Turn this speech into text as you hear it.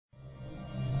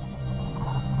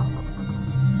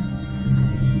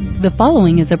The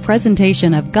following is a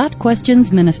presentation of Got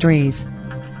Questions Ministries.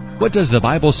 What does the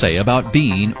Bible say about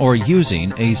being or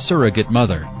using a surrogate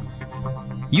mother?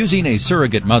 Using a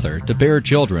surrogate mother to bear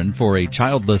children for a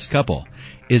childless couple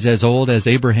is as old as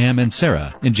Abraham and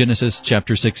Sarah in Genesis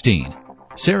chapter 16.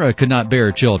 Sarah could not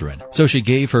bear children, so she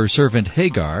gave her servant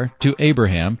Hagar to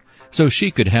Abraham so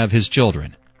she could have his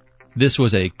children. This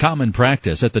was a common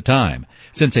practice at the time,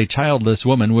 since a childless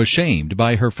woman was shamed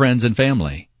by her friends and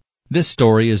family. This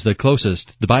story is the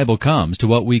closest the Bible comes to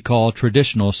what we call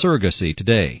traditional surrogacy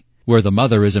today, where the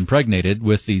mother is impregnated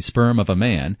with the sperm of a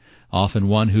man, often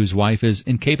one whose wife is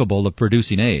incapable of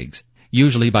producing eggs,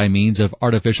 usually by means of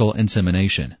artificial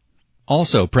insemination.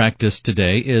 Also practiced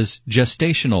today is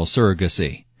gestational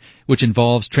surrogacy, which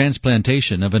involves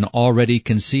transplantation of an already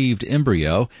conceived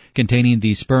embryo containing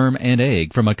the sperm and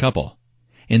egg from a couple.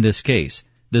 In this case,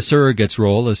 the surrogate's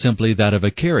role is simply that of a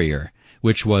carrier,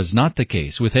 which was not the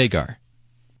case with Hagar.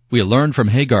 We learn from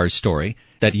Hagar's story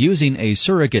that using a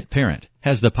surrogate parent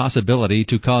has the possibility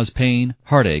to cause pain,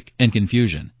 heartache, and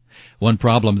confusion. One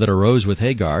problem that arose with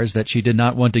Hagar is that she did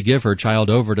not want to give her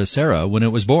child over to Sarah when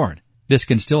it was born. This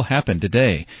can still happen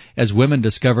today, as women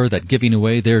discover that giving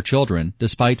away their children,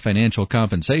 despite financial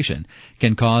compensation,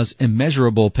 can cause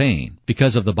immeasurable pain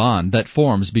because of the bond that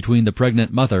forms between the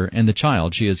pregnant mother and the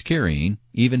child she is carrying,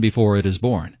 even before it is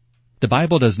born. The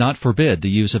Bible does not forbid the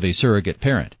use of a surrogate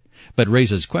parent, but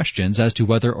raises questions as to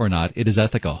whether or not it is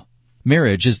ethical.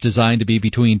 Marriage is designed to be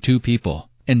between two people,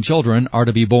 and children are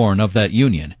to be born of that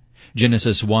union.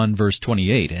 Genesis 1 verse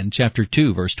 28 and chapter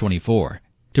 2 verse 24.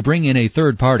 To bring in a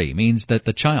third party means that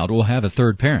the child will have a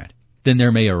third parent. Then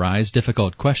there may arise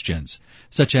difficult questions,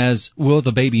 such as, will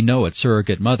the baby know its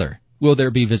surrogate mother? Will there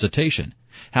be visitation?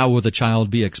 How will the child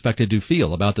be expected to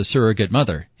feel about the surrogate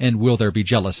mother? And will there be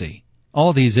jealousy?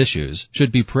 All these issues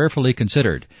should be prayerfully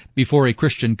considered before a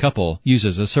Christian couple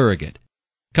uses a surrogate.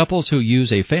 Couples who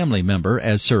use a family member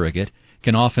as surrogate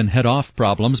can often head off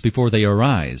problems before they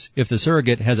arise if the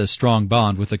surrogate has a strong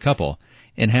bond with the couple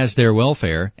and has their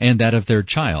welfare and that of their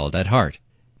child at heart.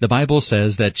 The Bible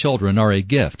says that children are a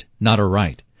gift, not a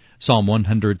right. Psalm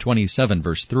 127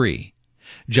 verse 3.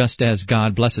 Just as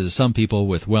God blesses some people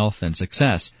with wealth and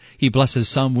success, He blesses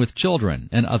some with children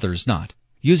and others not.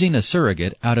 Using a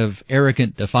surrogate out of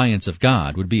arrogant defiance of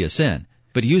God would be a sin,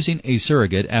 but using a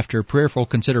surrogate after prayerful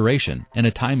consideration and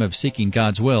a time of seeking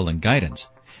God's will and guidance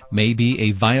may be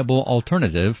a viable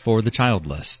alternative for the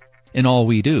childless. In all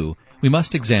we do, we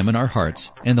must examine our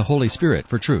hearts and the Holy Spirit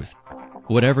for truth.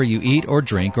 Whatever you eat or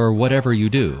drink or whatever you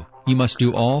do, you must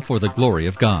do all for the glory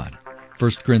of God.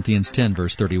 1 Corinthians 10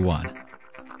 verse 31.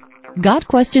 Got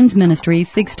Questions Ministry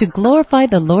seeks to glorify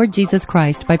the Lord Jesus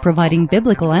Christ by providing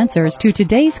biblical answers to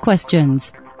today's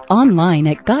questions. Online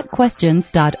at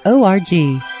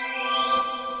gotquestions.org.